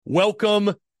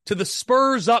Welcome to the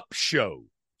Spurs Up Show,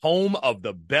 home of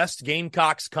the best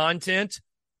Gamecocks content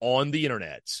on the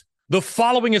internet. The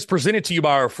following is presented to you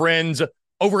by our friends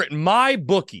over at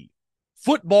MyBookie.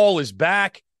 Football is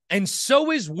back, and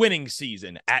so is winning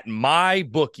season at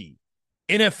MyBookie.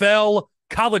 NFL,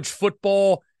 college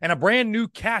football, and a brand new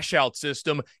cash-out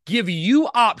system give you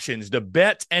options to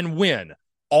bet and win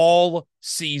all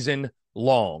season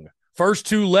long. First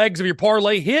two legs of your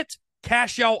parlay hit,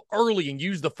 cash out early and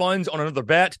use the funds on another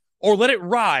bet, or let it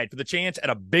ride for the chance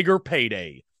at a bigger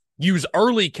payday. Use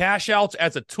early cash outs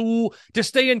as a tool to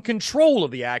stay in control of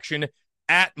the action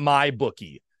at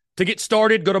MyBookie. To get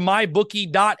started, go to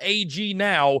mybookie.ag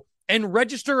now and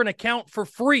register an account for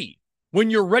free. When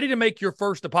you're ready to make your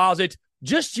first deposit,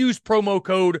 just use promo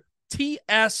code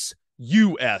TSUS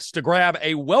to grab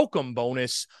a welcome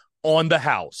bonus on the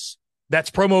house.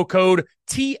 That's promo code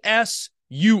TSUS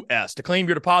to claim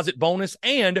your deposit bonus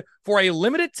and, for a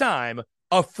limited time,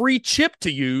 a free chip to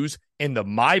use in the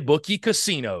MyBookie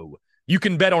casino. You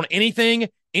can bet on anything,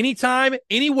 anytime,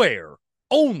 anywhere,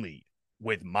 only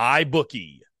with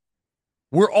MyBookie.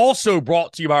 We're also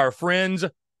brought to you by our friends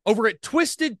over at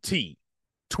Twisted Tea.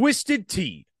 Twisted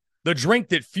Tea, the drink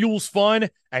that fuels fun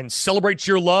and celebrates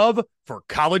your love for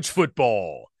college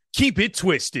football. Keep it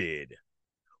twisted.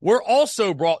 We're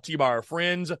also brought to you by our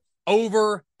friends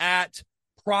over at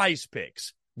Prize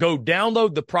Picks. Go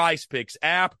download the Prize Picks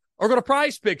app or go to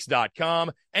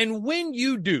prizepicks.com. And when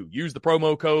you do, use the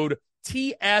promo code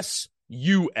TSUS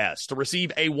to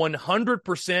receive a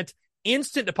 100%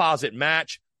 instant deposit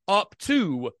match up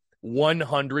to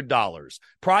 $100.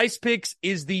 Prize Picks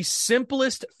is the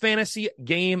simplest fantasy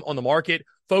game on the market,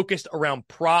 focused around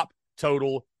prop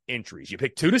total entries. You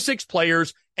pick 2 to 6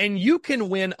 players, and you can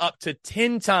win up to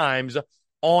 10 times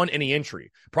on any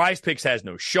entry. Prize Picks has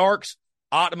no sharks,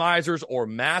 optimizers, or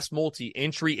mass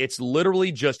multi-entry. It's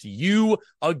literally just you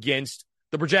against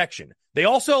the projection. They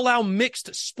also allow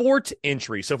mixed sport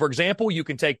entry. So, for example, you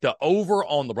can take the over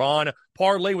on LeBron,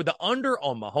 parlay with the under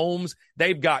on Mahomes.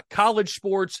 They've got college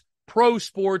sports, pro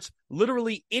sports,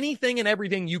 literally anything and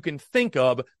everything you can think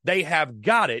of. They have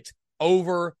got it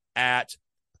over at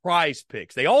Prize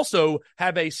Picks. They also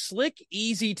have a slick,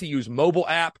 easy-to-use mobile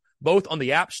app, both on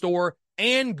the App Store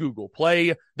and Google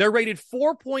Play. They're rated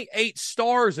 4.8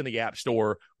 stars in the App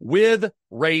Store with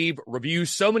rave reviews.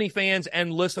 So many fans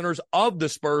and listeners of the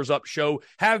Spurs Up Show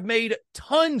have made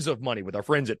tons of money with our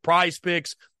friends at Prize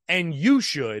Picks, and you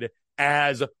should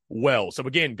as well. So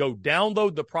again, go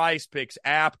download the Prize Picks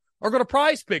app or go to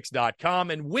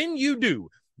prizepicks.com, and when you do,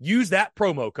 use that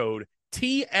promo code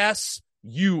TSUS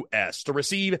to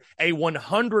receive a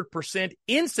 100%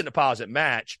 instant deposit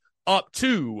match up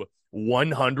to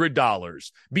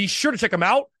 $100. Be sure to check them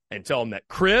out and tell them that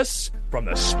Chris from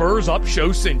the Spurs Up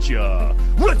Show sent you.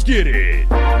 Let's get it.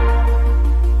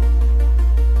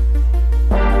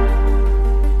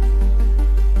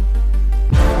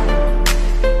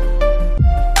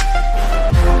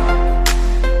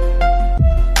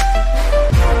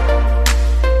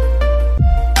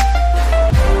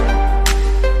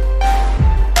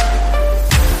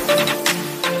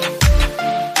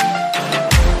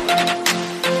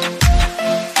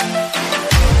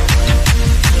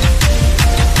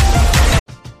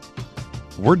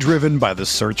 We're driven by the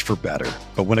search for better.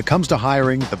 But when it comes to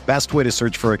hiring, the best way to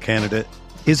search for a candidate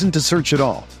isn't to search at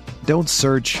all. Don't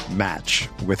search, match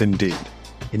with Indeed.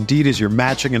 Indeed is your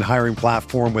matching and hiring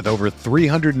platform with over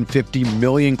 350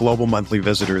 million global monthly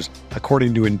visitors,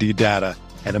 according to Indeed data,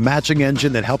 and a matching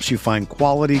engine that helps you find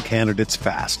quality candidates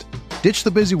fast. Ditch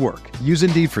the busy work. Use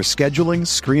Indeed for scheduling,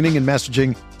 screening, and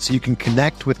messaging so you can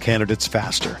connect with candidates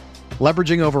faster.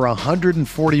 Leveraging over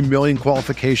 140 million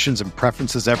qualifications and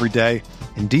preferences every day,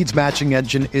 Indeed's matching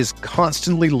engine is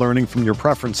constantly learning from your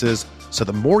preferences, so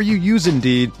the more you use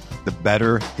Indeed, the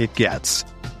better it gets.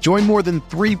 Join more than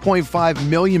 3.5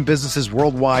 million businesses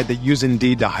worldwide that use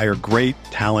Indeed to hire great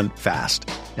talent fast.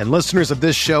 And listeners of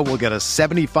this show will get a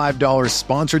 $75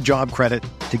 sponsored job credit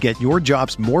to get your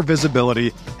jobs more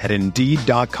visibility at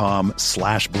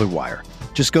Indeed.com/Blue Wire.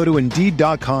 Just go to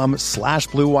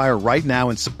Indeed.com/Blue Wire right now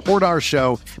and support our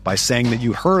show by saying that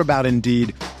you heard about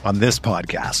Indeed on this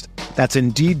podcast. That's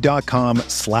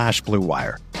Indeed.com/Blue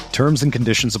Wire. Terms and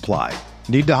conditions apply.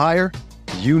 Need to hire?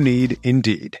 You need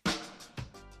Indeed.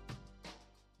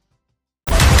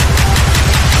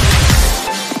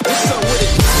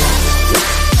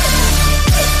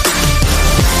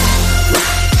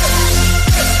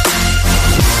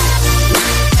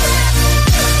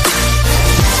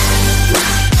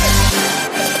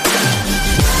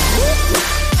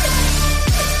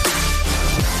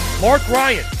 Marc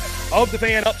Ryan of the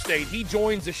Fan Upstate. He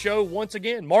joins the show once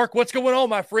again. Marc, what's going on,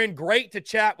 my friend? Great to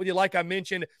chat with you. Like I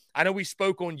mentioned, I know we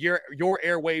spoke on your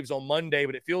airwaves on Monday,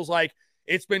 but it feels like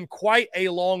it's been quite a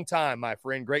long time, my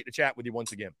friend. Great to chat with you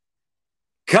once again.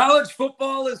 College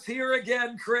football is here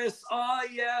again, Chris. Ah,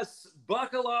 yes.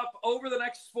 Buckle up. Over the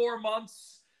next 4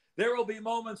 months, there will be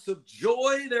moments of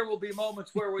joy. There will be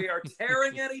moments where we are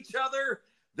tearing at each other.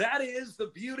 That is the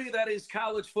beauty that is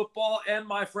college football. And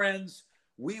my friends,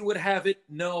 we would have it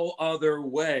no other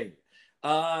way.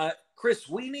 Chris,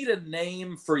 we need a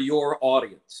name for your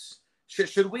audience.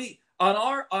 Should we, on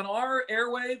our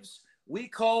airwaves, we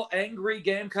call angry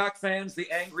Gamecock fans the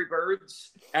Angry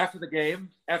Birds after the game,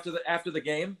 after the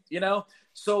game, you know?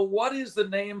 So what is the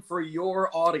name for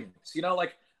your audience? You know,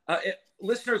 like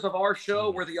listeners of our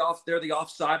show, they're the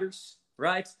offsiders,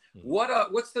 right?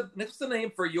 What's the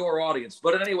name for your audience?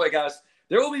 But anyway, guys,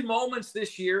 there will be moments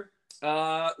this year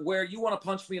where you want to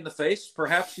punch me in the face.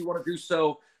 Perhaps you want to do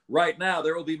so right now.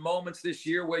 There will be moments this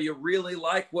year where you really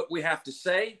like what we have to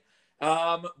say,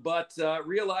 but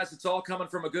realize it's all coming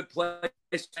from a good place.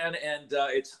 And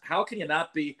it's how can you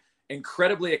not be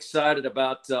incredibly excited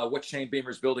about what Shane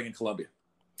Beamer's building in Columbia?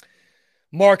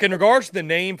 Marc, in regards to the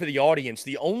name for the audience,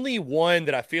 the only one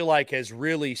that I feel like has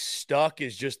really stuck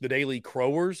is just the Daily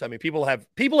Crowers. I mean, people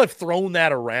have thrown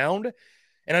that around.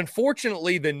 And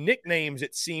unfortunately, the nicknames,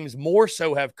 it seems, more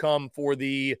so have come for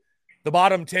the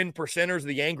bottom 10 percenters,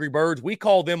 the Angry Birds. We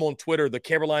call them on Twitter the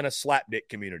Carolina Slapdick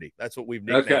community. That's what we've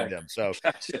nicknamed them. So,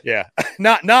 gotcha. Yeah,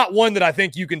 not one that I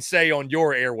think you can say on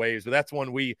your airwaves, but that's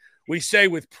one we say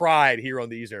with pride here on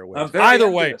these airwaves. Either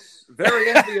way. Very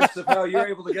envious of how you're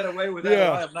able to get away with that.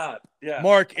 Yeah. I am not. Yeah.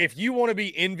 Marc, if you want to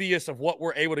be envious of what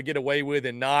we're able to get away with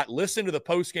and not, listen to the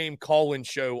post-game call-in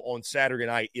show on Saturday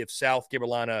night if South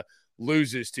Carolina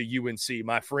loses to UNC.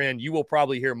 My friend, you will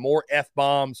probably hear more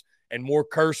F-bombs and more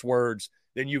curse words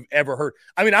than you've ever heard.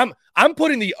 I mean, I'm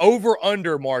putting the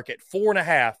over-under, Marc, at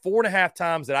 4.5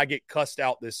 times that I get cussed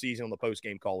out this season on the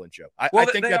post-game call-in show. I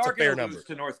think that's a fair number.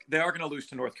 They are going to lose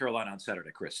to North Carolina on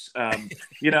Saturday, Chris.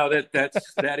 You know,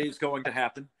 that is going to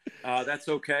happen. That's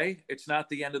okay. It's not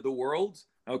the end of the world,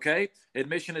 okay?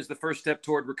 Admission is the first step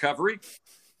toward recovery.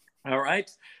 All right.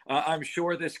 I'm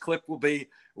sure this clip will be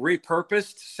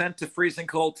repurposed, sent to Freezing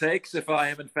Cold Takes if I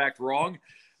am in fact wrong.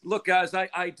 Look, guys,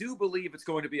 I do believe it's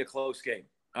going to be a close game.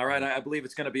 All right. I believe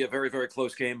it's going to be a very, very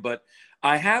close game, but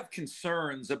I have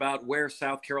concerns about where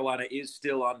South Carolina is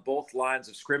still on both lines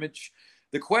of scrimmage.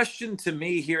 The question to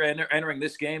me here entering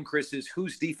this game, Chris, is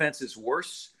whose defense is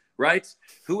worse, right?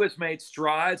 Who has made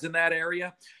strides in that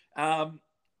area?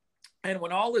 And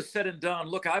when all is said and done,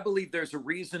 look, I believe there's a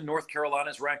reason North Carolina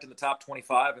is ranked in the top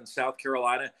 25 and South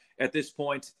Carolina at this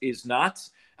point is not.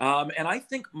 And I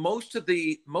think most of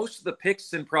the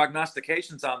picks and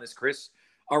prognostications on this, Chris,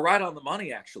 are right on the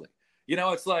money, actually. You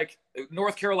know, it's like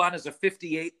North Carolina's a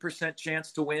 58%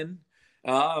 chance to win.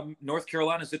 North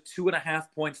Carolina's a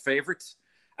 2.5-point favorite.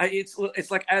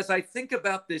 It's like, as I think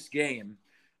about this game,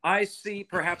 I see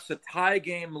perhaps a tie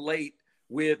game late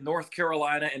with North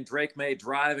Carolina and Drake May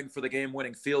driving for the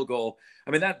game-winning field goal.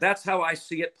 I mean, that's how I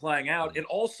see it playing out. It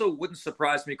also wouldn't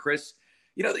surprise me, Chris.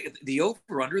 You know, the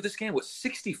over-under of this game was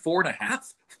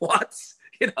 64.5. What?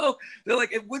 You know, they're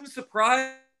like, it wouldn't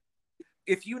surprise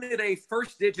if you need a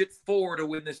first-digit 4 to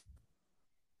win this.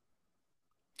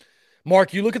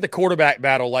 Marc, you look at the quarterback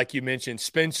battle, like you mentioned,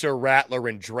 Spencer Rattler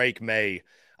and Drake May.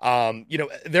 You know,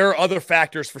 there are other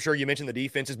factors for sure. You mentioned the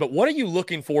defenses, but what are you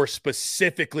looking for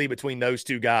specifically between those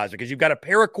two guys? Because you've got a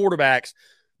pair of quarterbacks.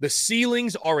 The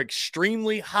ceilings are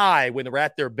extremely high when they're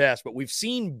at their best, but we've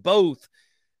seen both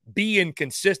be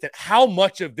inconsistent. How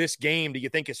much of this game do you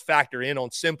think is factored in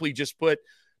on simply just put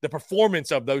the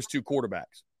performance of those two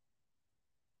quarterbacks?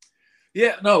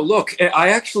 Yeah, no, look, I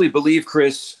actually believe,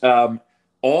 Chris,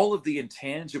 all of the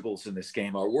intangibles in this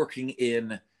game are working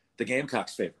in the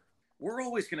Gamecocks' favor. We're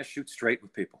always going to shoot straight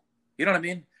with people. You know what I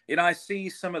mean? And I see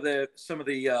some of the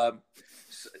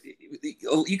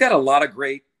you got a lot of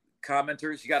great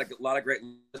commenters. You got a lot of great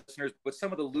listeners, but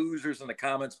some of the losers in the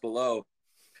comments below, you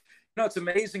know, it's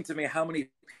amazing to me how many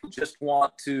people just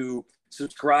want to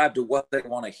subscribe to what they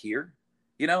want to hear.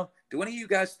 You know, do any of you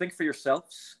guys think for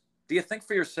yourselves? Do you think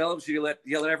for yourselves? You let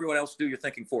everyone else do your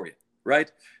thinking for you,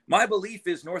 right? My belief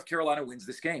is North Carolina wins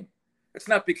this game. It's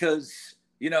not because,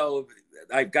 you know,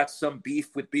 I've got some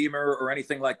beef with Beamer or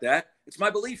anything like that. It's my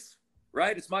belief,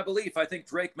 right? It's my belief. I think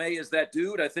Drake May is that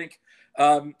dude. I think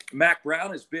Mac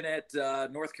Brown has been at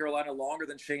North Carolina longer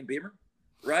than Shane Beamer,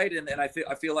 right? And I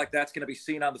feel like that's going to be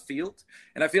seen on the field.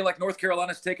 And I feel like North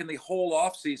Carolina's taken the whole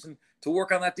offseason to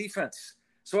work on that defense.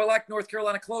 So I like North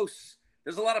Carolina close.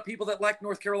 There's a lot of people that like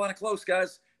North Carolina close,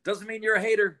 guys. Doesn't mean you're a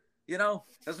hater.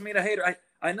 Doesn't mean a hater.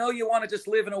 I know you want to just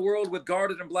live in a world with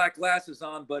guarded and black glasses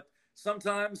on, but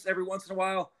sometimes every once in a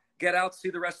while, get out, see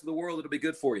the rest of the world. It'll be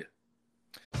good for you.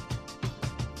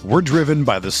 We're driven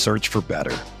by the search for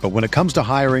better. But when it comes to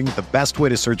hiring, the best way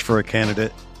to search for a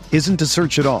candidate isn't to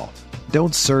search at all.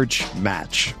 Don't search,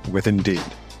 match with Indeed.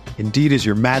 Indeed is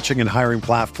your matching and hiring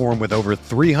platform with over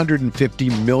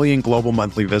 350 million global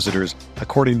monthly visitors,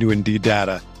 according to Indeed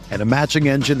data, and a matching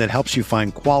engine that helps you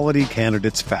find quality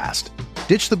candidates fast.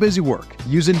 Ditch the busy work.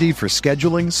 Use Indeed for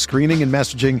scheduling, screening, and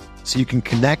messaging so you can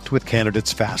connect with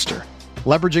candidates faster.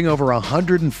 Leveraging over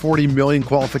 140 million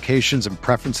qualifications and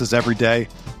preferences every day,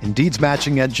 Indeed's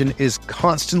matching engine is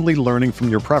constantly learning from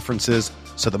your preferences,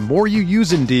 so the more you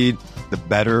use Indeed, the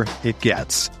better it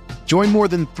gets. Join more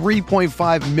than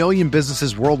 3.5 million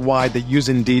businesses worldwide that use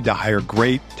Indeed to hire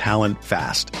great talent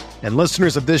fast. And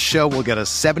listeners of this show will get a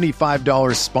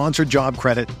 $75 sponsored job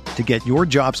credit to get your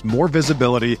jobs more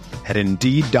visibility at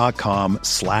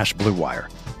Indeed.com/Blue Wire.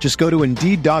 Just go to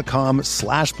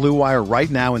Indeed.com/Blue Wire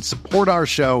right now and support our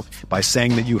show by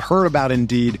saying that you heard about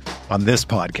Indeed on this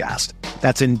podcast.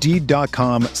 That's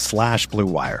Indeed.com/Blue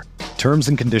Wire. Terms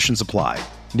and conditions apply.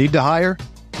 Need to hire?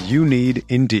 You need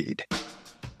Indeed.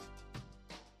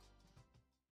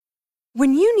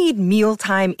 When you need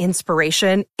mealtime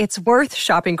inspiration, it's worth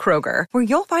shopping Kroger, where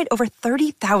you'll find over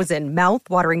 30,000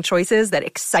 mouth-watering choices that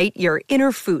excite your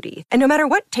inner foodie. And no matter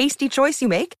what tasty choice you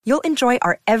make, you'll enjoy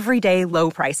our everyday low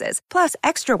prices, plus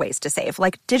extra ways to save,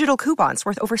 like digital coupons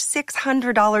worth over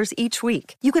 $600 each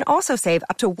week. You can also save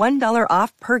up to $1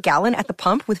 off per gallon at the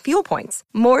pump with fuel points.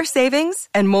 More savings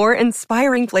and more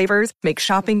inspiring flavors make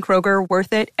shopping Kroger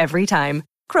worth it every time.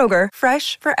 Kroger,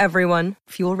 fresh for everyone.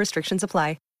 Fuel restrictions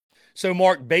apply. So,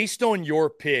 Mark, based on your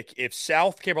pick, if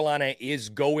South Carolina is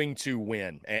going to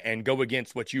win and go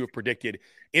against what you have predicted,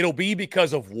 it'll be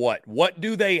because of what? What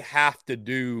do they have to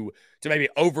do to maybe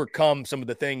overcome some of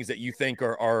the things that you think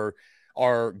are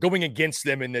going against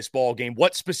them in this ball game?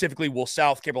 What specifically will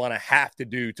South Carolina have to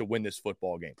do to win this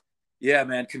football game? Yeah,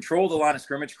 man, control the line of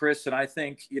scrimmage, Chris. And I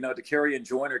think, DeCarry and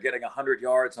Joyner getting 100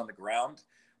 yards on the ground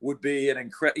would be an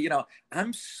incredible,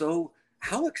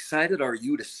 how excited are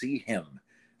you to see him?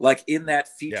 Like in that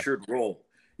featured role,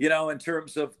 in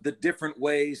terms of the different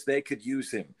ways they could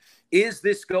use him. Is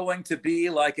this going to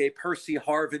be like a Percy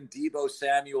Harvin, Deebo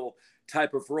Samuel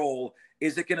type of role?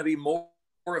 Is it going to be more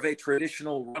of a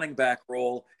traditional running back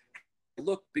role?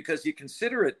 Look, because you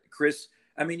consider it, Chris,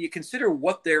 you consider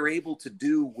what they're able to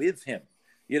do with him,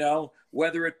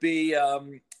 whether it be, a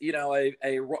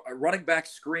running back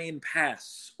screen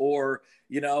pass or,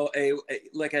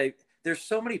 there's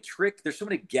so many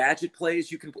gadget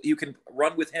plays you can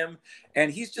run with him.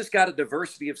 And he's just got a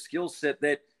diversity of skill set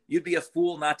that you'd be a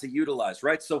fool not to utilize,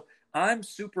 right? So I'm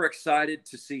super excited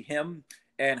to see him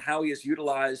and how he is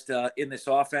utilized in this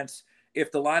offense.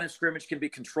 If the line of scrimmage can be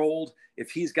controlled,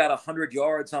 if he's got 100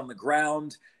 yards on the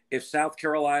ground, if South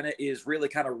Carolina is really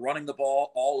kind of running the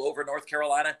ball all over North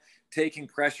Carolina, taking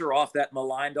pressure off that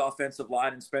maligned offensive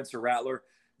line and Spencer Rattler,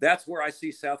 that's where I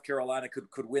see South Carolina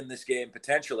could win this game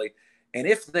potentially. And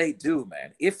if they do,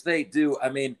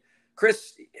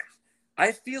 Chris,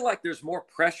 I feel like there's more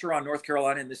pressure on North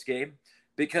Carolina in this game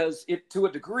because to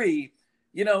a degree,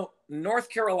 South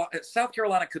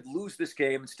Carolina could lose this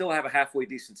game and still have a halfway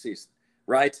decent season,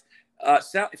 right?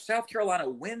 If South Carolina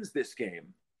wins this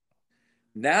game,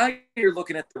 now you're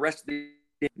looking at the rest of the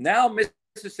game. Now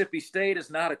Mississippi State is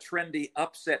not a trendy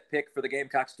upset pick for the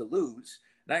Gamecocks to lose.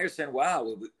 Now you're saying,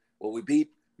 wow, we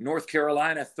beat North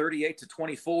Carolina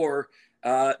 38-24.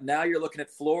 Now you're looking at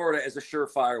Florida as a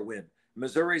surefire win.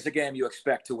 Missouri's a game you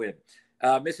expect to win.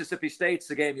 Mississippi State's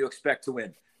a game you expect to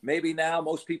win. Maybe now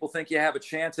most people think you have a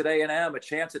chance at A&M, a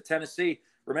chance at Tennessee.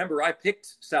 Remember, I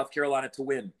picked South Carolina to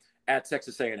win at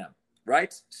Texas A&M,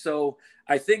 right? So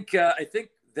I think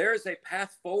there's a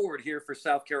path forward here for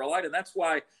South Carolina, and that's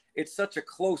why it's such a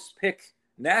close pick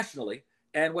nationally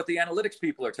and what the analytics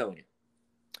people are telling you.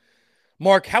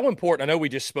 Mark, how important, I know we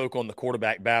just spoke on the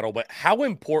quarterback battle, but how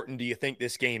important do you think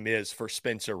this game is for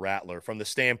Spencer Rattler from the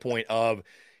standpoint of,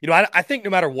 I think no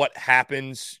matter what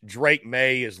happens, Drake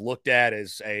May is looked at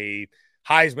as a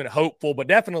Heisman hopeful, but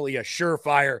definitely a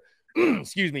surefire, a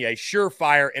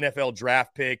surefire NFL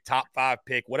draft pick, top 5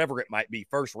 pick, whatever it might be,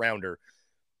 first rounder.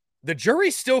 The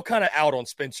jury's still kind of out on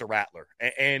Spencer Rattler.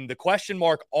 And the question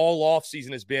mark all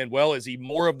offseason has been, well, is he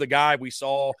more of the guy we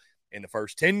saw in the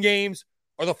first 10 games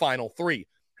or the final 3?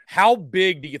 How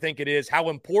big do you think it is? How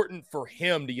important for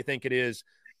him do you think it is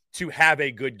to have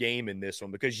a good game in this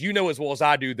one? Because you know as well as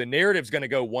I do, the narrative's going to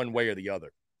go one way or the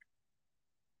other.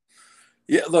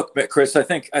 Yeah, look, Chris, I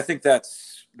think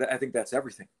that's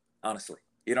everything, honestly.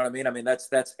 You know what I mean? I mean,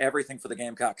 that's everything for the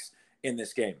Gamecocks in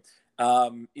this game.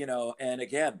 You know, and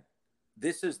again,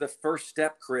 this is the first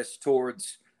step, Chris,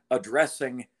 towards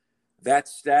addressing that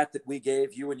stat that we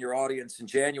gave you and your audience in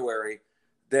January,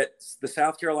 that the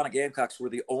South Carolina Gamecocks were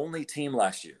the only team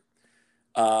last year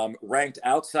ranked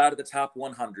outside of the top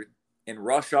 100 in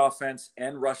rush offense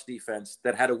and rush defense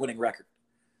that had a winning record.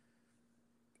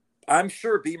 I'm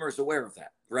sure Beamer's aware of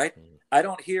that, right? I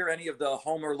don't hear any of the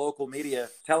Homer local media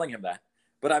telling him that,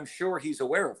 but I'm sure he's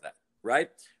aware of that,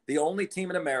 right? The only team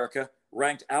in America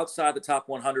ranked outside the top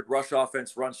 100 rush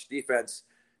offense, rush defense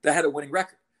that had a winning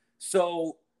record.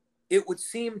 So it would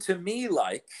seem to me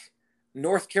like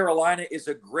North Carolina is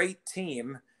a great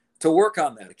team to work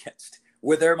on that against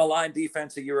with their maligned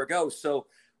defense a year ago. So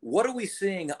what are we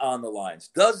seeing on the lines?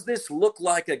 Does this look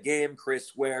like a game,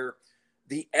 Chris, where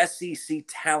the SEC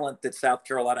talent that South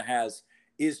Carolina has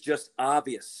is just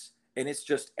obvious and it's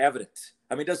just evident?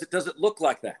 I mean, does it look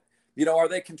like that? You know, are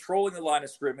they controlling the line of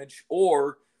scrimmage,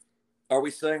 or are we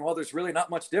saying, well, there's really not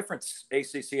much difference,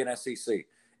 ACC and SEC,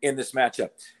 in this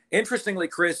matchup? Interestingly,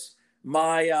 Chris,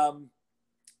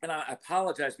 and I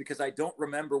apologize because I don't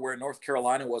remember where North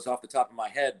Carolina was off the top of my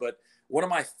head, but one of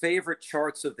my favorite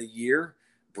charts of the year,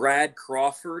 Brad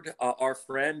Crawford, our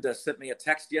friend, sent me a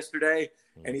text yesterday,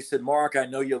 and he said, Mark, I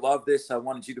know you love this. I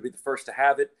wanted you to be the first to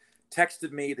have it.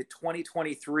 Texted me the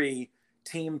 2023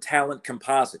 Team Talent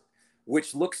Composite,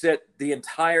 which looks at the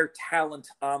entire talent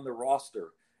on the roster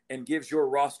and gives your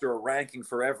roster a ranking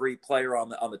for every player on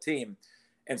the team.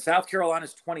 And South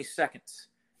Carolina's 22nd,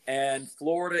 and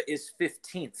Florida is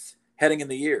 15th heading in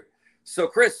the year. So,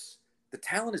 Chris, the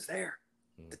talent is there.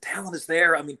 The talent is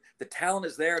there. I mean, the talent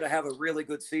is there to have a really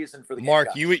good season for the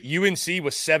Mark, Gamecocks. UNC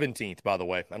was 17th, by the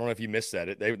way. I don't know if you missed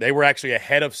that. They were actually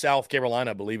ahead of South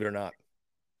Carolina, believe it or not.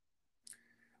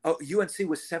 Oh, UNC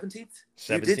was 17th? 17th.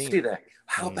 You did see that.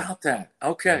 How about that?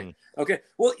 Okay. Okay.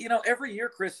 Well, you know, every year,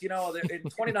 Chris, you know, in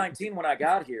 2019 when I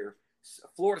got here,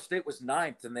 Florida State was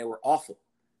 9th and they were awful.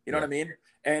 You know what I mean?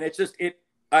 And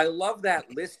I love that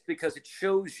list because it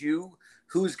shows you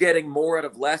who's getting more out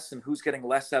of less and who's getting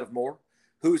less out of more,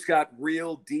 who's got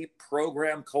real deep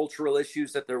program cultural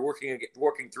issues that they're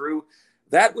working through.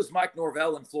 That was Mike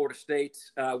Norvell in Florida State,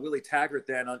 Willie Taggart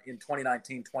then in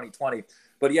 2019, 2020.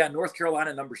 But yeah, North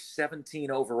Carolina number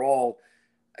 17 overall.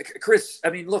 Chris, I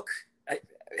mean, look,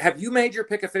 have you made your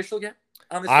pick official yet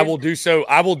on this game? I will do so.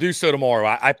 I will do so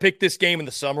tomorrow. I picked this game in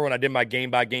the summer when I did my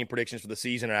game-by-game predictions for the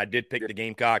season, and I did pick the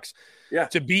Gamecocks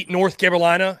to beat North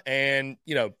Carolina. And,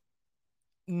 you know,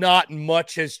 not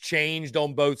much has changed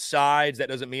on both sides. That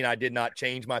doesn't mean I did not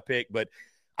change my pick, but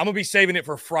I'm going to be saving it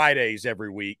for Fridays every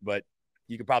week, but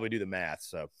you could probably do the math.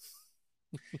 So,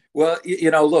 well,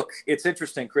 you know, look, it's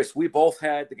interesting, Chris. We both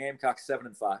had the Gamecocks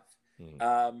 7-5.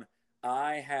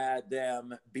 I had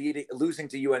them losing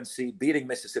to UNC, beating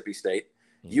Mississippi State.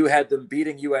 You had them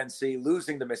beating UNC,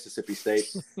 losing to Mississippi State.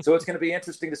 So it's going to be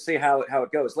interesting to see how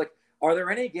it goes. Like, are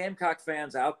there any Gamecock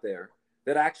fans out there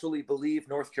that actually believe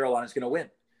North Carolina is going to win?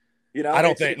 You know, I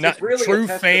don't think it's really true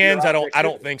fans. I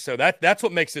don't think so. That's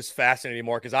what makes this fascinating,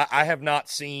 Mark, because I have not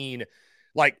seen,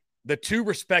 like, the two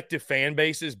respective fan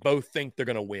bases both think they're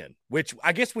going to win, which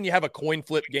I guess when you have a coin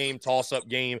flip game, toss-up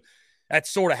game, that's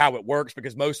sort of how it works,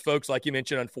 because most folks, like you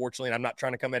mentioned, unfortunately, and I'm not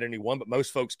trying to come at anyone, but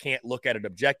most folks can't look at it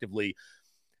objectively.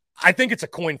 I think it's a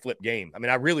coin flip game. I mean,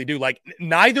 I really do. Like,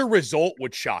 neither result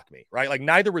would shock me, right? Like,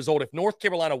 neither result. If North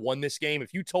Carolina won this game,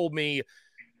 if you told me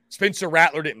Spencer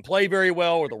Rattler didn't play very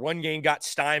well, or the run game got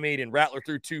stymied and Rattler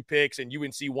threw 2 picks and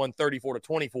UNC won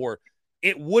 34-24,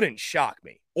 it wouldn't shock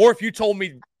me. Or if you told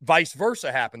me vice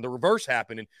versa happened, the reverse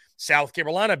happened, and South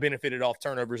Carolina benefited off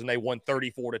turnovers and they won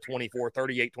 34-24,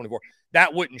 38-24,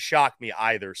 that wouldn't shock me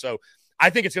either. So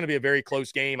I think it's going to be a very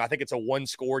close game. I think it's a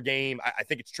one-score game. I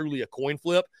think it's truly a coin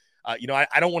flip. You know,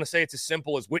 I don't want to say it's as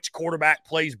simple as which quarterback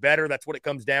plays better. That's what it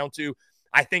comes down to.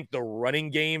 I think the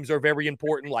running games are very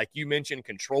important, like you mentioned,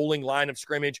 controlling line of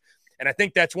scrimmage. And I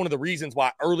think that's one of the reasons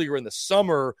why earlier in the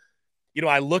summer, you know,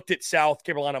 I looked at South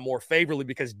Carolina more favorably,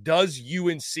 because does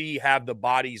UNC have the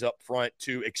bodies up front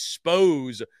to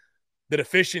expose the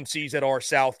deficiencies that are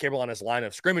South Carolina's line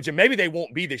of scrimmage? And maybe they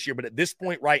won't be this year, but at this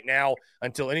point right now,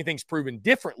 until anything's proven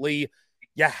differently,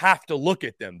 you have to look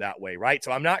at them that way, right?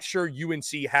 So I'm not sure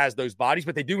UNC has those bodies,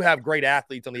 but they do have great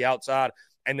athletes on the outside,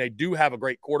 and they do have a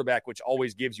great quarterback, which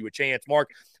always gives you a chance. Mark,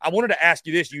 I wanted to ask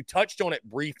you this. You touched on it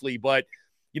briefly, but,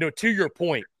 you know, to your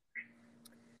point,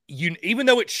 even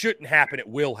though it shouldn't happen, it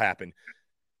will happen.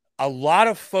 A lot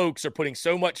of folks are putting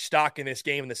so much stock in this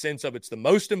game in the sense of it's the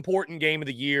most important game of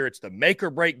the year. It's the make or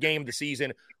break game of the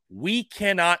season. We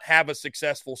cannot have a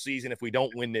successful season if we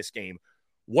don't win this game.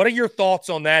 What are your thoughts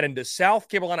on that? And does South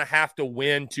Carolina have to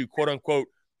win to, quote-unquote,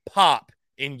 pop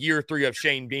in year 3 of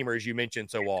Shane Beamer, as you mentioned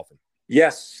so often?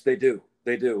 Yes, they do.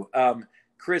 They do.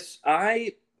 Chris, are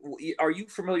you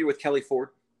familiar with Kelly Ford?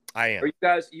 I am. Are you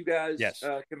guys Yes.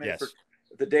 come in Yes. for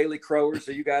the Daily Crowers?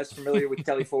 Are you guys familiar with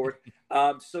Kelly Ford?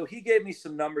 So he gave me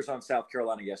some numbers on South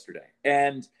Carolina yesterday,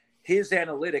 and his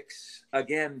analytics,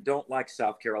 again, don't like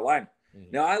South Carolina.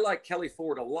 Mm-hmm. Now, I like Kelly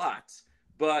Ford a lot,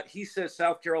 but he says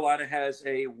South Carolina has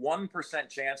a 1%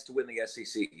 chance to win the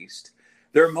SEC East.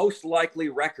 Their most likely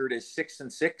record is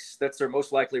 6-6. That's their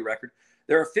most likely record.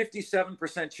 There are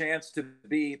 57% chance to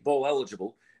be bowl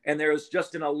eligible, and there's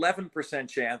just an 11%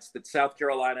 chance that South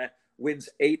Carolina wins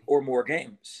 8 or more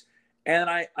games. And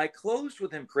I closed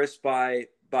with him, Chris, by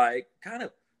kind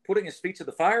of putting his feet to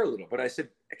the fire a little. But I said,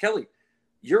 Kelly,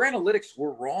 your analytics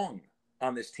were wrong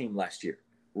on this team last year.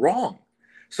 Wrong.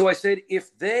 So I said,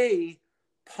 if they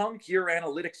punk your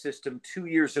analytics system 2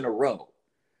 years in a row,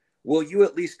 will you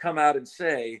at least come out and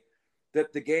say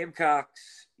that the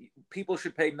Gamecocks, people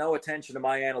should pay no attention to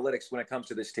my analytics when it comes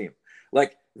to this team?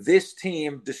 Like, this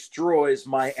team destroys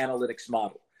my analytics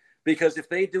model. Because if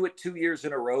they do it 2 years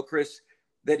in a row, Chris,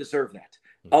 they deserve that.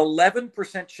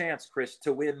 11% chance, Chris,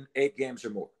 to win 8 games or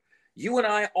more. You and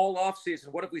I all offseason,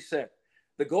 what have we said?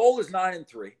 The goal is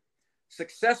 9-3.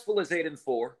 Successful is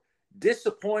 8-4.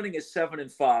 Disappointing is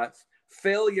 7-5.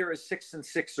 Failure is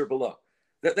 6-6 or below.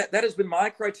 That has been my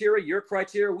criteria, your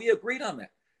criteria. We agreed on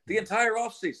that the entire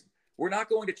offseason. We're not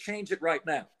going to change it right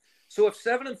now. So if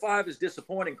 7-5 is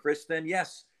disappointing, Chris, then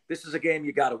yes, this is a game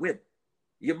you got to win.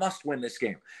 You must win this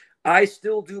game. I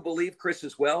still do believe, Chris,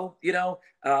 as well.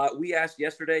 We asked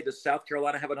yesterday, does South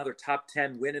Carolina have another top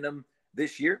 10 win in them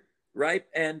this year, right?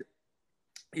 And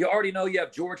you already know you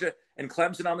have Georgia and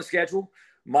Clemson on the schedule.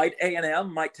 Might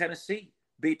A&M, might Tennessee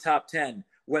be top 10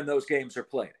 when those games are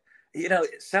played?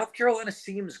 South Carolina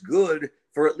seems good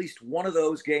for at least one of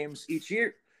those games each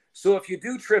year. So if you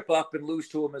do trip up and lose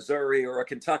to a Missouri or a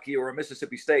Kentucky or a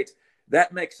Mississippi State,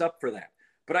 that makes up for that.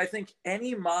 But I think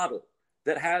any model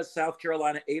that has South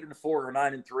Carolina 8-4 or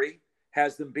 9-3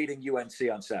 has them beating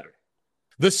UNC on Saturday.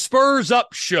 The Spurs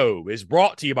Up Show is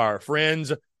brought to you by our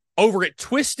friends over at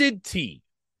Twisted Tea.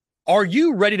 Are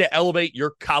you ready to elevate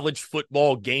your college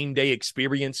football game day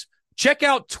experience? Check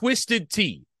out Twisted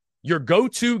Tea, your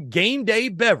go-to game day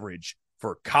beverage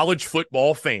for college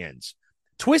football fans.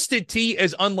 Twisted Tea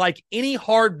is unlike any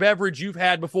hard beverage you've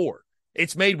had before.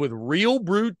 It's made with real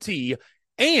brewed tea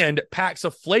and packs a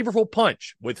flavorful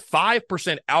punch with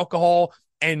 5% alcohol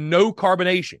and no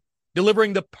carbonation,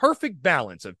 delivering the perfect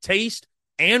balance of taste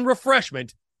and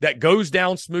refreshment that goes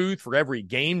down smooth for every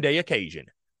game day occasion.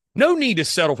 No need to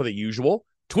settle for the usual.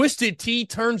 Twisted Tea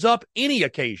turns up any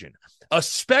occasion,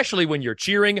 especially when you're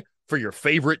cheering for your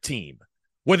favorite team.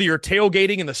 Whether you're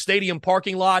tailgating in the stadium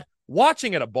parking lot,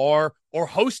 watching at a bar, or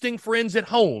hosting friends at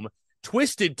home,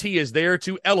 Twisted Tea is there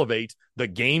to elevate the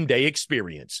game day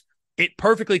experience. It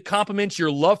perfectly complements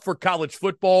your love for college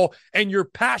football and your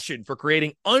passion for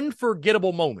creating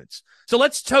unforgettable moments. So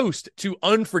let's toast to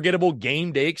unforgettable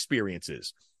game day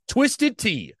experiences. Twisted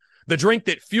Tea, the drink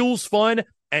that fuels fun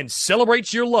and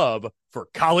celebrates your love for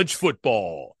college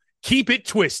football. Keep it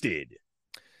twisted.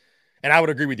 And I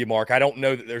would agree with you, Mark. I don't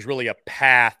know that there's really a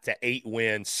path to 8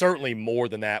 wins, certainly more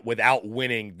than that, without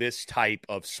winning this type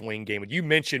of swing game. And you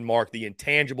mentioned, Mark, the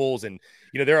intangibles, and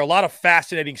there are a lot of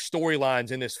fascinating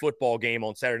storylines in this football game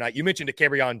on Saturday night. You mentioned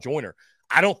De'Carrion Joyner.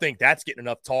 I don't think that's getting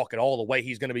enough talk at all, the way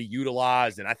he's going to be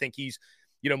utilized. And I think he's,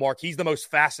 Mark, he's the most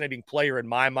fascinating player in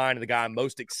my mind, and the guy I'm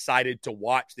most excited to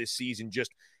watch this season,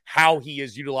 just how he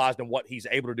is utilized and what he's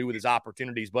able to do with his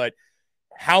opportunities. But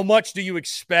how much do you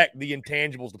expect the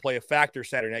intangibles to play a factor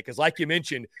Saturday night? Because like you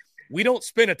mentioned, we don't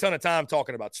spend a ton of time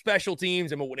talking about special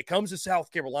teams. And when it comes to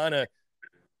South Carolina,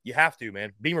 you have to,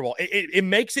 man. Beamer ball. It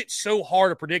makes it so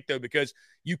hard to predict, though, because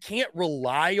you can't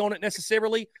rely on it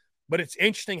necessarily. But it's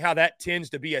interesting how that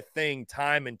tends to be a thing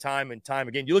time and time and time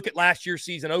again. You look at last year's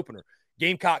season opener.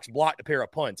 Gamecocks blocked a pair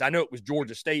of punts. I know it was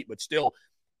Georgia State, but still,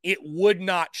 it would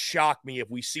not shock me if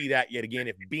we see that yet again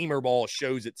if Beamer ball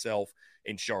shows itself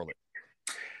in Charlotte.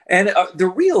 And the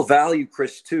real value,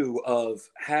 Chris, too, of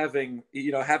having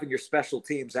your special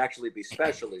teams actually be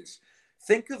special is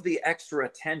think of the extra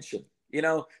attention.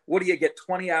 What do you get,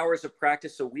 20 hours of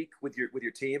practice a week with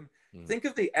your team? Think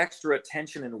of the extra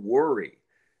attention and worry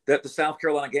that the South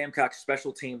Carolina Gamecocks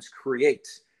special teams create,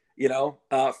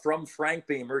 from Frank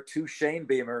Beamer to Shane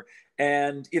Beamer.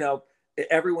 And,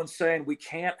 everyone's saying we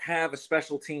can't have a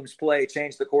special teams play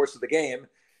change the course of the game.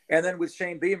 And then with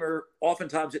Shane Beamer,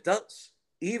 oftentimes it does,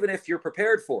 even if you're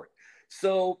prepared for it.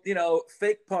 So,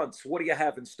 fake punts, what do you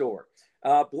have in store?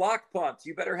 Block punt.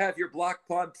 You better have your block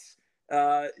punt.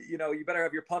 You better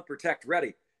have your punt protect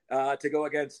ready to go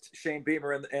against Shane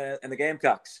Beamer and the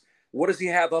Gamecocks. What does he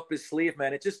have up his sleeve,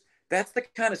 man? That's the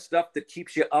kind of stuff that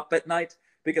keeps you up at night,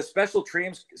 because special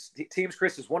teams,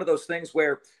 Chris, is one of those things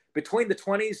where between the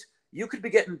 20s, you could be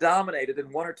getting dominated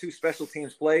in one or two special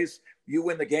teams plays. You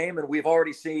win the game, and we've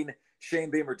already seen Shane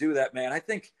Beamer do that, man. I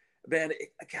think, man,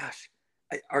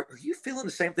 are you feeling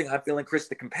the same thing I'm feeling, Chris?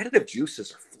 The competitive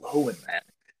juices are flowing, man.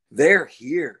 They're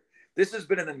here. This has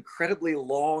been an incredibly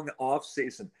long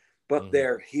offseason, but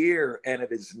they're here, and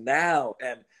it is now.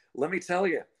 And let me tell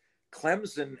you,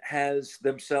 Clemson has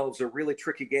themselves a really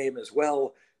tricky game as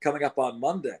well coming up on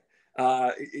Monday.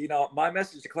 My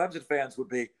message to Clemson fans would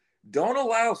be, don't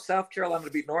allow South Carolina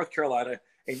to beat North Carolina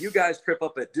and you guys trip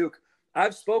up at Duke.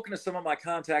 I've spoken to some of my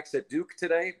contacts at Duke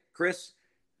today, Chris.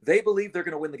 They believe they're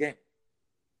going to win the game.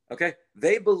 Okay?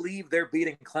 They believe they're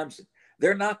beating Clemson.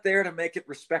 They're not there to make it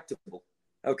respectable.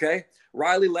 Okay?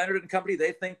 Riley Leonard and company,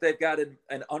 they think they've got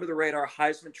an under-the-radar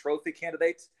Heisman Trophy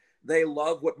candidate. They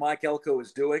love what Mike Elko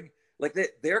is doing. Like,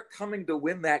 they're coming to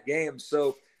win that game.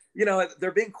 So,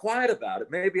 they're being quiet about it.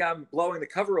 Maybe I'm blowing the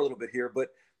cover a little bit here, but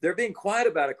they're being quiet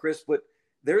about it, Chris. But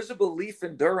there's a belief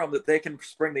in Durham that they can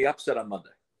spring the upset on Monday.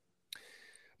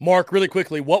 Mark, really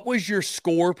quickly, what was your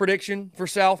score prediction for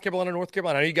South Carolina, North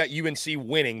Carolina? I know you got UNC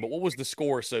winning, but what was the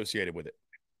score associated with it?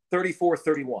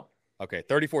 34-31. Okay,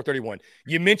 34-31.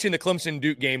 You mentioned the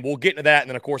Clemson-Duke game. We'll get into that, and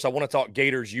then, of course, I want to talk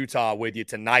Gators-Utah with you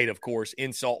tonight, of course,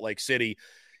 in Salt Lake City.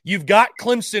 You've got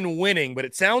Clemson winning, but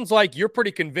it sounds like you're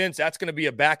pretty convinced that's going to be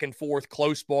a back-and-forth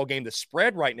close ball game. The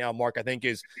spread right now, Mark, I think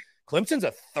is Clemson's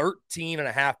a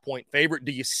 13.5-point favorite.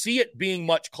 Do you see it being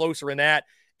much closer than that?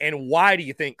 And why do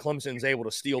you think Clemson's able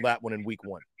to steal that one in week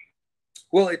one?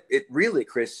 Well, it really,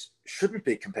 Chris, shouldn't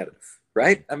be competitive,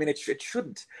 right? I mean, it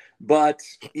shouldn't. But,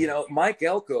 Mike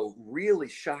Elko really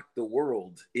shocked the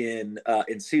world in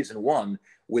season one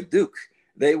with Duke.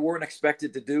 They weren't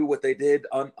expected to do what they did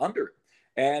under him.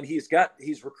 And he's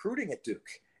recruiting at Duke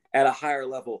at a higher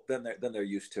level than they're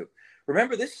used to.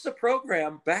 Remember, this is a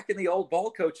program back in the old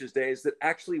ball coaches days that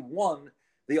actually won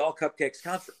the All Cupcakes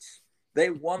Conference. They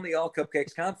won the All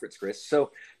Cupcakes Conference, Chris.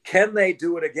 So can they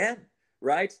do it again,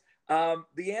 right?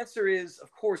 The answer is, of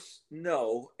course,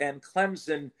 no. And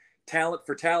Clemson, talent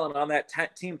for talent on that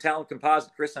team talent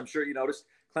composite, Chris, I'm sure you noticed,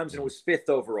 Clemson was 5th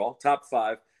overall, top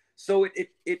 5. So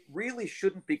it really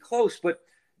shouldn't be close. But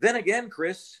then again,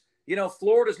 Chris,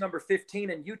 Florida's number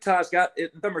 15 and Utah's got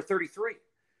it number 33.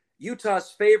 Utah's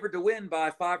favored to win by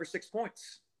 5 or 6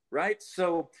 points, right?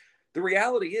 So the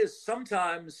reality is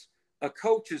sometimes a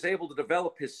coach is able to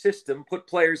develop his system, put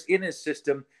players in his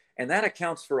system, and that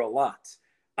accounts for a lot.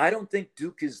 I don't think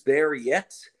Duke is there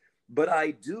yet, but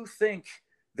I do think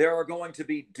there are going to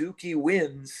be Dookie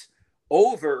wins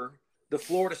over the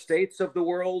Florida States of the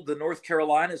world, the North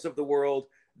Carolinas of the world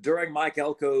during Mike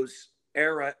Elko's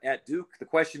era at Duke. The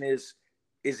question is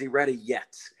he ready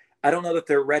yet? I don't know that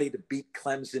they're ready to beat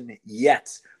Clemson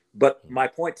yet, but my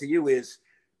point to you is,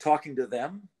 talking to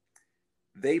them,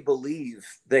 they believe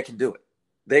they can do it.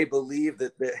 They believe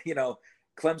that,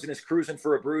 Clemson is cruising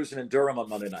for a bruise in Durham on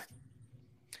Monday night.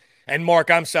 And, Mark,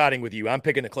 I'm siding with you. I'm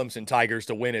picking the Clemson Tigers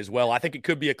to win as well. I think it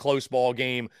could be a close ball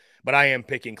game, but I am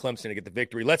picking Clemson to get the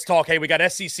victory. Let's talk. Hey, we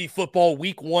got SEC football.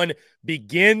 Week 1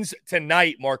 begins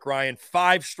tonight, Mark Ryan.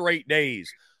 5 straight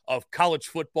days of college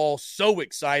football. So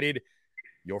excited.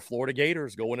 Your Florida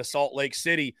Gators going to Salt Lake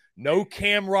City. No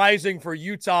Cam Rising for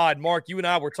Utah. And, Mark, you and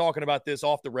I were talking about this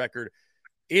off the record.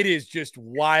 It is just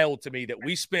wild to me that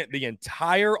we spent the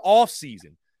entire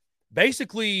offseason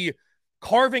basically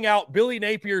carving out Billy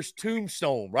Napier's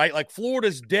tombstone, right? Like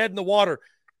Florida's dead in the water.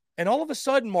 And all of a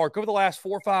sudden, Mark, over the last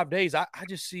 4 or 5 days, I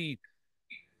just see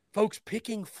folks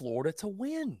picking Florida to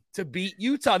win, to beat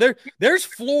Utah. There's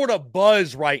Florida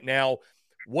buzz right now.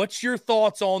 What's your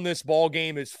thoughts on this ball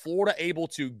game? Is Florida able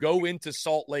to go into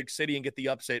Salt Lake City and get the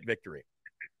upset victory?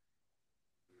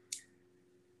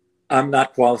 I'm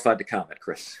not qualified to comment,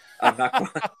 Chris. I'm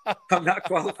not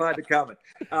qualified to comment.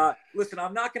 Listen,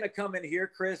 I'm not going to come in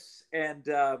here, Chris, and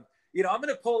I'm going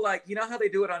to pull how they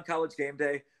do it on College Game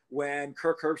Day when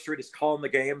Kirk Herbstreit is calling the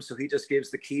game, so he just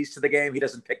gives the keys to the game. He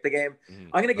doesn't pick the game.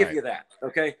 I'm going to give you that,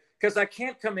 okay? Because I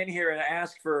can't come in here and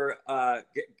ask for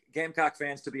Gamecock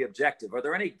fans to be objective. Are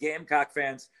there any Gamecock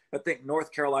fans that think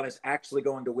North Carolina is actually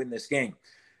going to win this game?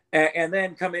 And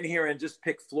then come in here and just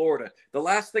pick Florida. The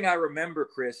last thing I remember,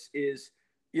 Chris, is,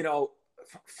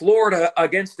 Florida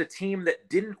against a team that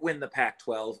didn't win the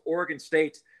Pac-12, Oregon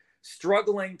State,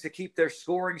 struggling to keep their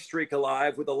scoring streak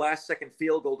alive with a last-second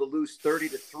field goal to lose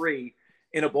 30-3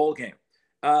 in a bowl game.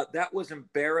 That was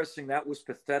embarrassing. That was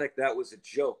pathetic. That was a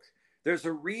joke. There's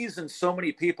a reason so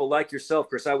many people like yourself,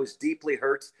 Chris. I was deeply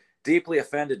hurt, deeply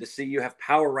offended to see you have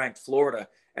power ranked Florida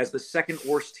as the second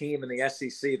worst team in the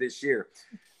SEC this year.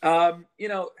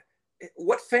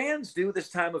 What fans do this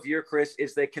time of year, Chris,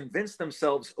 is they convince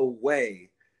themselves for a way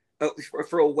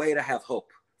to have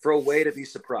hope, for a way to be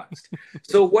surprised.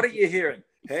 So what are you hearing?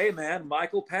 Hey, man,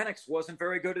 Michael Penix wasn't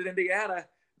very good at Indiana.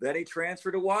 Then he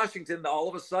transferred to Washington. All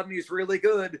of a sudden, he's really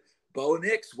good. Bo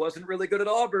Nix wasn't really good at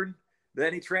Auburn.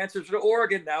 Then he transfers to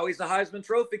Oregon. Now he's a Heisman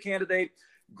Trophy candidate.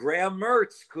 Graham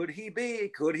Mertz, could he be?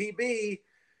 Could he be?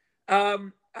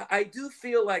 I do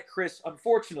feel like, Chris,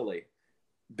 unfortunately,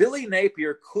 Billy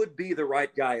Napier could be the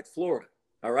right guy at Florida.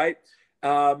 All right.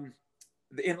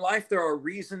 In life, there are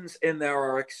reasons and there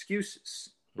are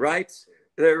excuses, right?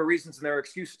 There are reasons and there are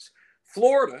excuses.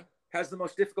 Florida has the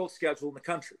most difficult schedule in the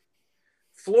country.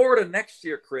 Florida next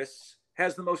year, Chris,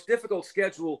 has the most difficult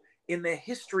schedule in the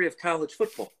history of college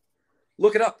football.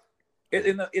 Look it up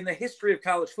in the history of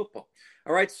college football.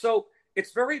 All right. So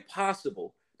it's very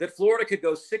possible that Florida could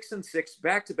go 6-6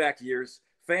 back-to-back years,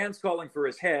 fans calling for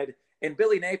his head, and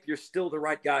Billy Napier's still the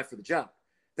right guy for the job.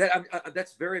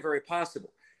 That's very, very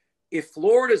possible. If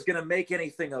Florida is going to make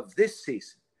anything of this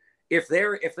season, if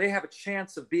they have a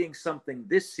chance of being something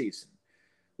this season,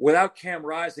 without Cam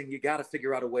Rising, you got to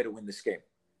figure out a way to win this game.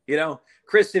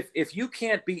 Chris, if you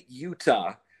can't beat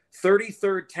Utah,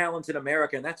 33rd talent in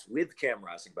America, and that's with Cam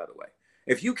Rising, by the way,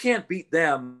 if you can't beat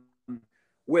them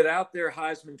without their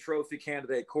Heisman Trophy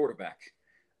candidate quarterback,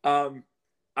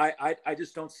 I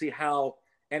just don't see how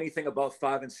anything above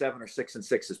 5-7 or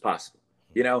 6-6 is possible.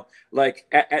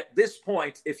 At this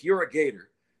point, if you're a Gator,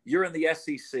 you're in the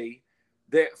SEC.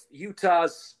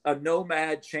 Utah's a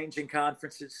nomad, changing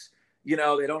conferences. They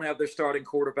don't have their starting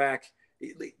quarterback.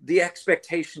 The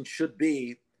expectation should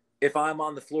be, if I'm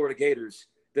on the Florida Gators,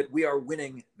 that we are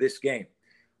winning this game.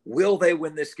 Will they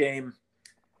win this game?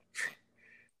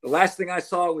 The last thing I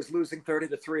saw was losing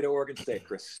 30-3 to Oregon State,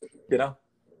 Chris.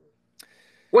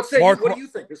 Marc, what do you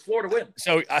think? Does Florida win?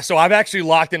 So I've actually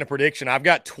locked in a prediction. I've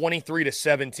got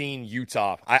 23-17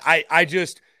 Utah.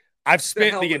 I've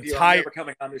spent the entire. I'm never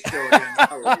coming on this show again.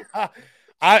 How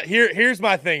are you? Here's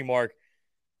my thing, Mark.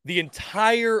 The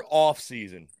entire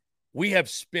offseason, we have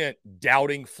spent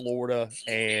doubting Florida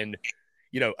and,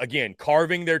 again,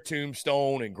 carving their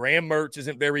tombstone, and Graham Mertz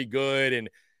isn't very good. And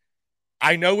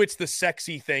I know it's the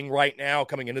sexy thing right now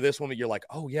coming into this one that you're like,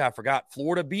 oh, yeah, I forgot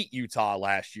Florida beat Utah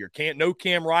last year. No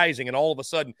Cam Rising. And all of a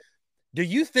sudden, do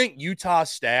you think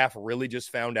Utah's staff really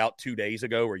just found out 2 days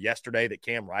ago or yesterday that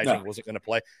Cam Rising wasn't going to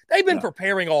play? They've been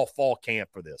preparing all fall camp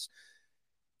for this.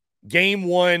 Game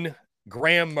one,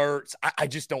 Graham Mertz, I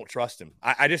just don't trust him.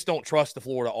 I just don't trust the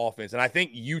Florida offense. And I think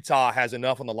Utah has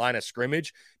enough on the line of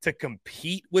scrimmage to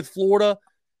compete with Florida.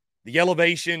 The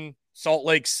elevation, Salt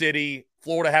Lake City,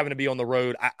 Florida having to be on the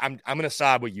road, I'm going to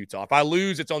side with Utah. If I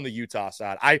lose, it's on the Utah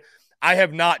side. I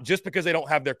have not, just because they don't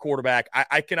have their quarterback,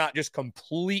 I cannot just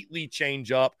completely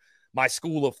change up my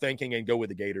school of thinking and go with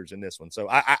the Gators in this one. So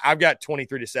I've got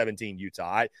 23-17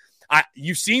 Utah.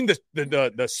 You've seen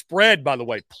the spread, by the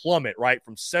way, plummet, right,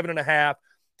 from 7.5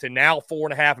 to now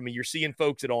 4.5. I mean, you're seeing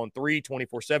folks at On 3,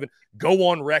 24/7, go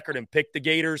on record and pick the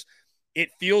Gators. It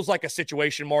feels like a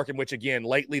situation, Mark, in which, again,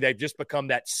 lately they've just become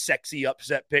that sexy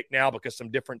upset pick now because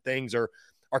some different things are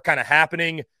kind of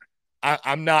happening.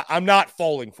 I'm not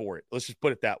falling for it. Let's just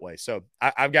put it that way. So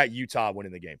I've got Utah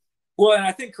winning the game. Well, and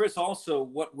I think, Chris, also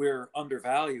what we're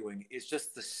undervaluing is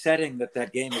just the setting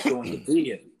that game is going to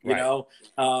be in.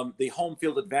 The home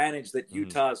field advantage that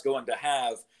Utah is going to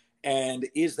have. And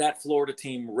is that Florida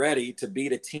team ready to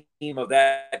beat a team of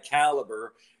that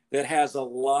caliber that has a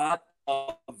lot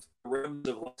of rims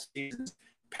of last season's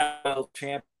Pac-12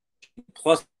 champion,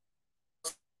 plus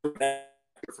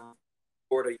from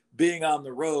Florida being on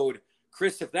the road?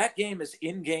 Chris, if that game is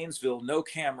in Gainesville, no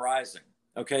Cam Rising,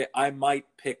 okay, I might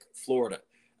pick Florida.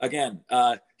 Again,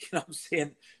 I'm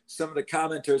seeing some of the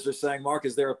commenters are saying, Mark,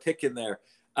 is there a pick in there?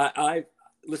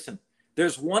 Listen,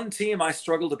 there's one team I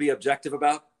struggle to be objective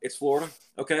about. It's Florida.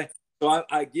 Okay. So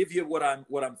I give you what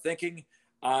I'm thinking.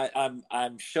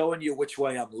 I'm showing you which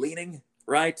way I'm leaning.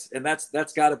 Right. And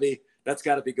that's gotta be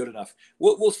good enough.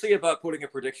 We'll see about putting a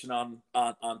prediction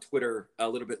on Twitter a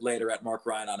little bit later at Marc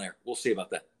Ryan on air. We'll see about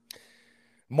that.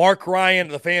 Marc Ryan,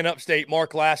 the fan Upstate.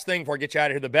 Mark, last thing before I get you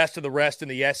out of here, the best of the rest in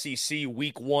the SEC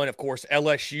week one. Of course,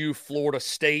 LSU, Florida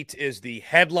State is the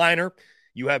headliner.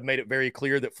 You have made it very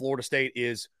clear that Florida State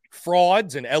is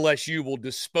frauds and LSU will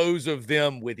dispose of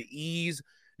them with ease.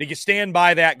 Do you stand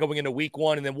by that going into week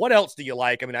one? And then what else do you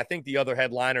like? I mean, I think the other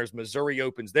headliners, Missouri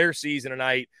opens their season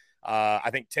tonight. I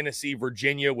think Tennessee,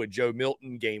 Virginia with Joe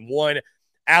Milton, game one.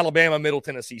 Alabama, Middle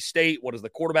Tennessee State? What does the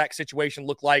quarterback situation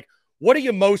look like? What are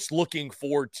you most looking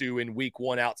forward to in week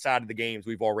one outside of the games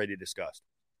we've already discussed?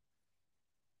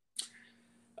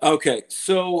 Okay,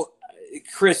 so,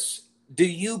 Chris, do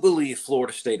you believe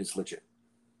Florida State is legit?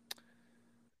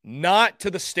 Not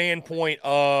to the standpoint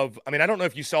of, I don't know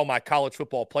if you saw my college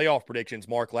football playoff predictions,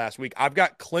 Mark, last week. I've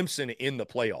got Clemson in the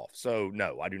playoff. So,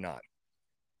 no, I do not.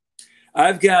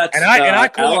 I've got and I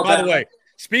caught, Alabama. By the way,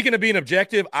 speaking of being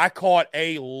objective, I caught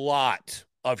a lot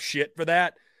of shit for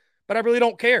that, but I really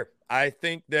don't care. I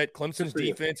think that Clemson's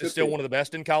defense is still one of the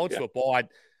best in college football.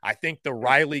 I think the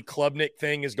Riley Klubnik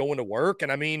thing is going to work.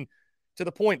 And to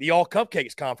the point, the All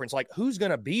Cupcakes Conference, like, who's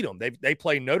going to beat them? They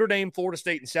play Notre Dame, Florida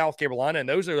State, and South Carolina, and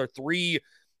those are the three.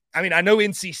 I know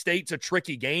NC State's a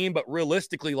tricky game, but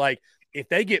realistically, like, if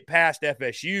they get past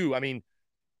FSU,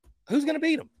 who's going to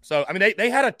beat them? So, they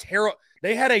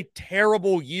had a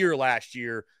terrible year last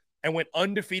year and went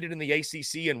undefeated in the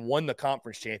ACC and won the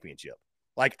conference championship.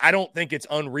 Like, I don't think it's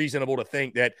unreasonable to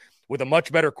think that with a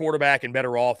much better quarterback and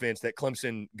better offense that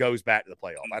Clemson goes back to the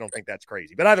playoff. I don't think that's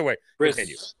crazy. But either way,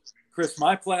 continue. Chris,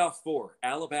 my playoff four: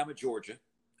 Alabama, Georgia,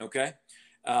 okay,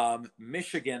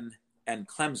 Michigan, and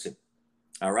Clemson.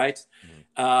 All right.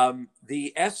 Mm-hmm.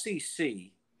 The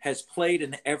SEC has played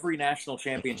in every national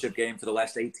championship game for the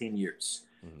last 18 years.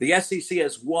 Mm-hmm. The SEC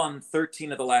has won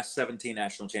 13 of the last 17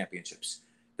 national championships.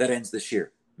 That ends this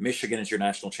year. Michigan is your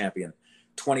national champion,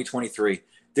 2023.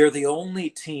 They're the only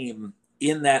team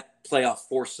in that playoff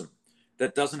foursome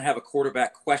that doesn't have a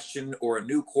quarterback question or a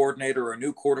new coordinator or a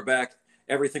new quarterback,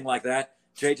 everything like that.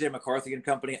 J.J. McCarthy and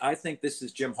company. I think this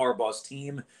is Jim Harbaugh's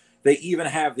team. They even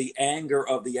have the anger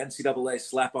of the NCAA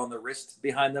slap on the wrist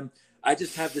behind them. I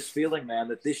just have this feeling, man,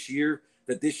 that this year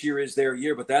is their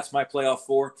year, but that's my playoff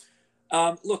four.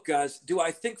 Look, guys, do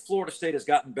I think Florida State has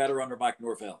gotten better under Mike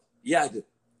Norvell? Yeah,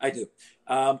 I do.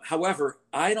 However,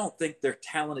 I don't think their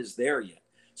talent is there yet.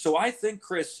 So I think,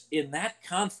 Chris, in that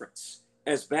conference,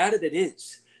 as bad as it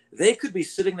is, they could be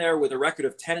sitting there with a record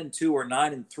of 10-2 or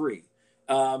 9-3.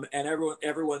 And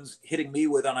everyone's hitting me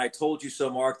with, and I told you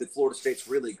so, Mark, that Florida State's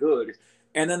really good.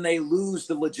 And then they lose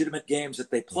the legitimate games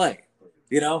that they play.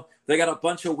 They got a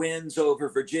bunch of wins over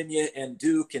Virginia and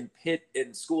Duke and Pitt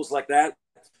and schools like that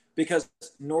because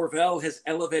Norvell has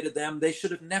elevated them. They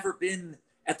should have never been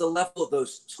at the level of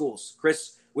those schools,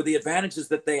 Chris. With the advantages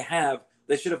that they have,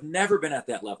 they should have never been at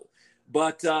that level.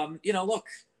 But, look,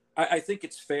 I think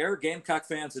it's fair. Gamecock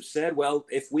fans have said, well,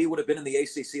 if we would have been in the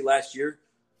ACC last year,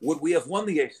 would we have won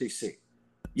the ACC?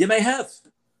 You may have,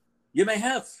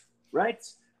 right?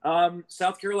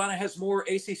 South Carolina has more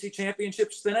ACC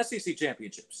championships than SEC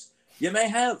championships. You may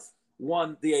have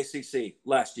won the ACC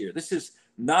last year. This is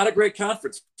not a great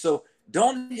conference. So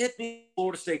don't hit me with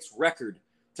Florida State's record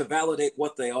to validate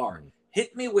what they are.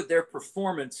 Hit me with their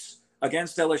performance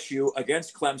against LSU,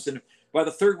 against Clemson. By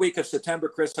the third week of September,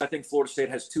 Chris, I think Florida State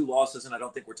has 2 losses, and I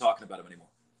don't think we're talking about them anymore.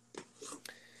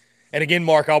 And again,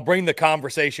 Mark, I'll bring the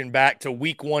conversation back to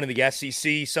week one in the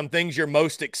SEC. Some things you're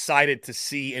most excited to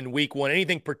see in week one.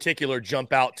 Anything particular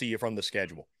jump out to you from the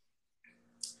schedule?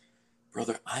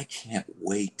 Brother, I can't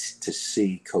wait to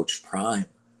see Coach Prime.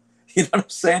 You know what I'm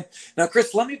saying? Now,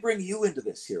 Chris, let me bring you into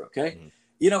this here, okay?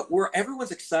 Mm-hmm.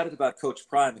 Everyone's excited about Coach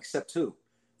Prime except who?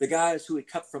 The guys who he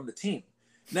cut from the team.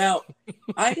 Now,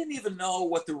 I didn't even know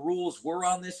what the rules were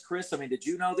on this, Chris. Did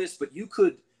you know this? But you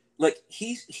could –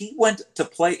 he went to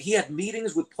play. He had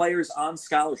meetings with players on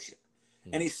scholarship,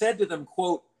 and he said to them,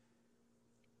 quote,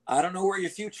 "I don't know where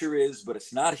your future is, but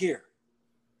it's not here."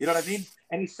 You know what I mean?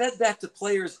 And he said that to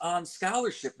players on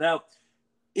scholarship. Now,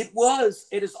 it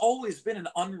has always been an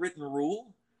unwritten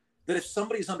rule that if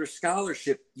somebody's under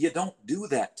scholarship, you don't do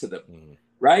that to them,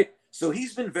 right? So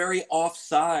he's been very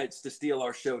offsides, to steal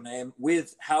our show name,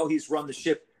 with how he's run the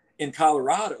ship in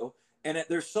Colorado, and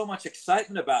there's so much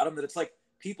excitement about him that it's like,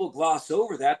 people gloss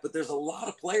over that, but there's a lot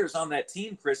of players on that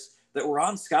team, Chris, that were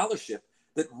on scholarship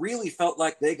that really felt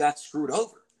like they got screwed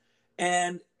over.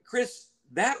 And, Chris,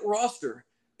 that roster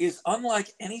is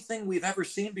unlike anything we've ever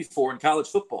seen before in college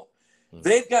football.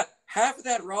 They've got half of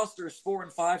that roster is 4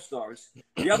 and 5 stars.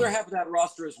 The other half of that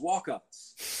roster is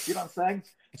walk-ups. You know what I'm saying?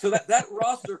 So that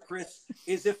roster, Chris,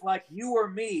 is if, like, you or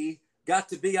me got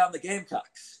to be on the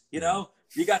Gamecocks. You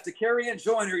got to Kerry and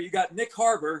Joyner, you got Nick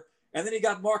Harbor, and then you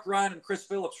got Mark Ryan and Chris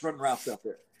Phillips running routes out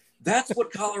there. That's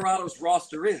what Colorado's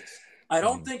roster is. I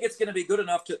don't think it's going to be good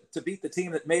enough to beat the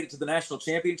team that made it to the national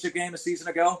championship game a season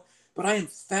ago, but I am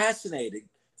fascinated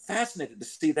to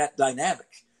see that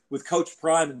dynamic with Coach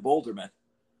Prime and Boulder, man.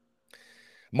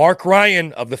 Mark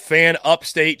Ryan of the Fan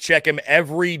Upstate. Check him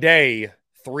every day,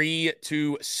 3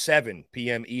 to 7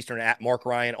 p.m. Eastern at Mark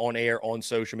Ryan on air on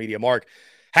social media. Mark,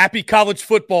 Happy college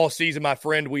football season, my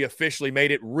friend. We officially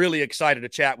made it. Really excited to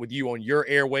chat with you on your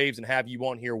airwaves and have you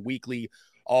on here weekly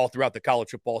all throughout the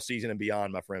college football season and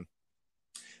beyond, my friend.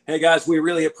 Hey, guys, we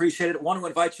really appreciate it. Want to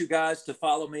invite you guys to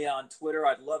follow me on Twitter.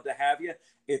 I'd love to have you.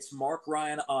 It's Marc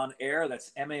Ryan on Air.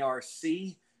 That's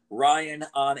M-A-R-C, Ryan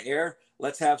on Air.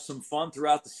 Let's have some fun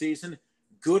throughout the season.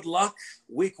 Good luck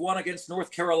week 1 against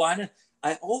North Carolina.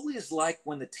 I always like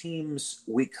when the teams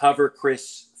we cover,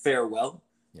 Chris, fare well,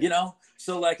 you know?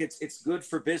 So, like, it's good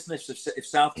for business if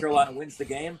South Carolina wins the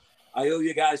game. I owe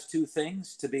you guys 2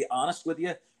 things, to be honest with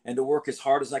you and to work as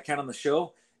hard as I can on the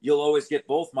show. You'll always get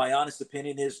both. My honest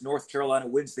opinion is North Carolina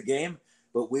wins the game,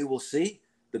 but we will see.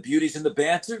 The beauty's in the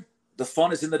banter. The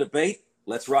fun is in the debate.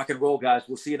 Let's rock and roll, guys.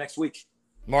 We'll see you next week.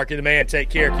 Mark, you're the man.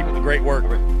 Take care. Keep up the great work.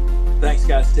 Thanks,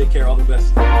 guys. Take care. All the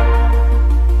best.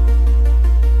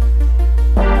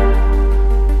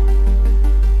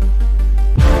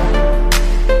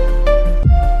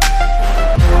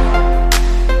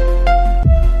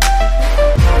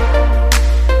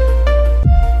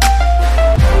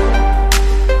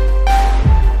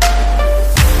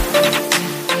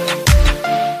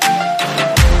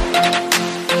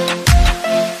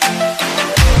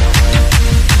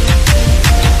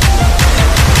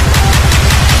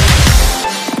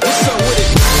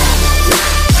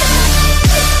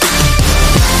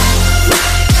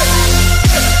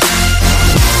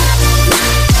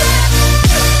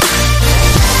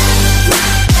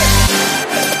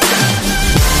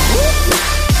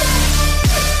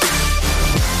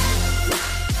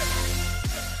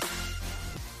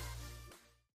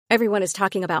 Everyone is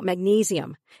talking about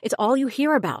magnesium. It's all you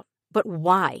hear about. But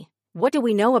why? What do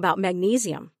we know about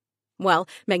magnesium? Well,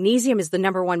 magnesium is the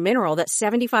number 1 mineral that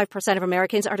 75% of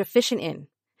Americans are deficient in.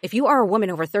 If you are a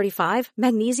woman over 35,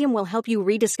 magnesium will help you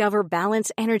rediscover balance,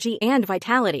 energy, and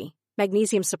vitality.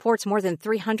 Magnesium supports more than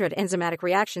 300 enzymatic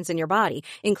reactions in your body,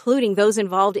 including those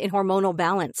involved in hormonal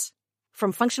balance.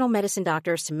 From functional medicine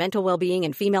doctors to mental well-being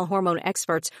and female hormone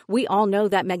experts, we all know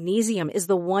that magnesium is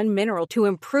the one mineral to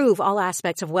improve all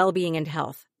aspects of well-being and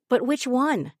health. But which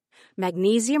one?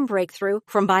 Magnesium Breakthrough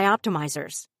from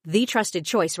Bioptimizers, the trusted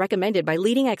choice recommended by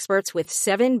leading experts with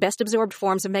 7 best-absorbed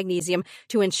forms of magnesium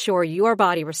to ensure your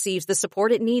body receives the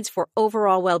support it needs for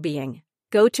overall well-being.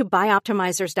 Go to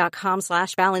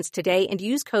bioptimizers.com/balance today and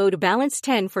use code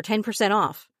BALANCE10 for 10%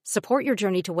 off. Support your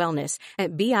journey to wellness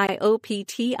at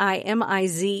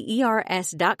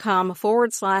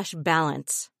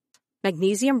bioptimizers.com/balance.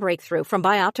 Magnesium Breakthrough from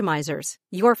Bioptimizers,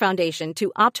 your foundation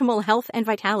to optimal health and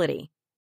vitality.